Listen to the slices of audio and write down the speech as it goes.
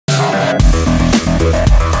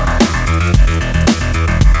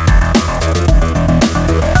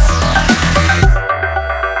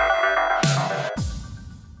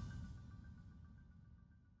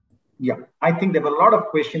I think there were a lot of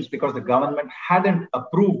questions because the government hadn't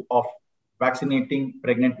approved of vaccinating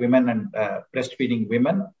pregnant women and breastfeeding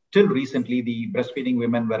women. Till recently, the breastfeeding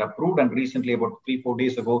women were approved. And recently, about 3-4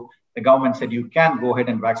 days ago, the government said you can go ahead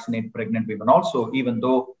and vaccinate pregnant women also, even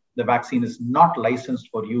though the vaccine is not licensed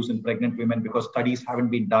for use in pregnant women because studies haven't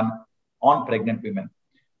been done on pregnant women.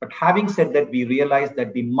 But having said that, we realize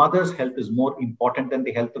that the mother's health is more important than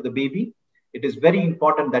the health of the baby. It is very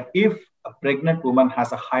important that if a pregnant woman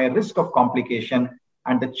has a higher risk of complication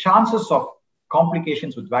and the chances of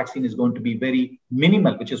complications with vaccine is going to be very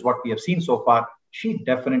minimal, which is what we have seen so far, she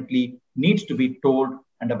definitely needs to be told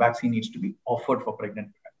and a vaccine needs to be offered for pregnant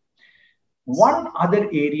women. One other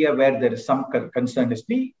area where there is some concern is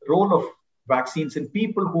the role of vaccines in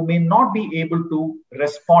people who may not be able to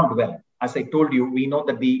respond well. As I told you, we know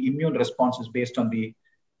that the immune response is based on the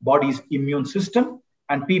body's immune system.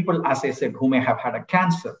 And people, as I said, who may have had a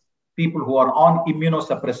cancer, people who are on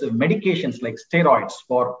immunosuppressive medications like steroids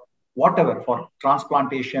for whatever, for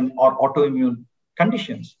transplantation or autoimmune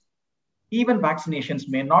conditions, even vaccinations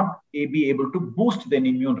may not be able to boost their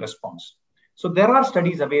immune response. So there are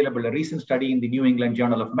studies available. A recent study in the New England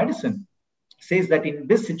Journal of Medicine says that in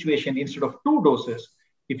this situation, instead of 2 doses,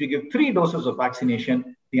 if you give 3 doses of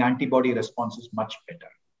vaccination, the antibody response is much better.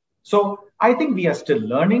 So I think we are still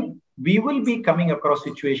learning. We will be coming across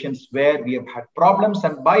situations where we have had problems,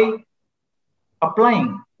 and by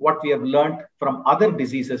applying what we have learned from other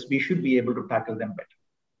diseases, we should be able to tackle them better.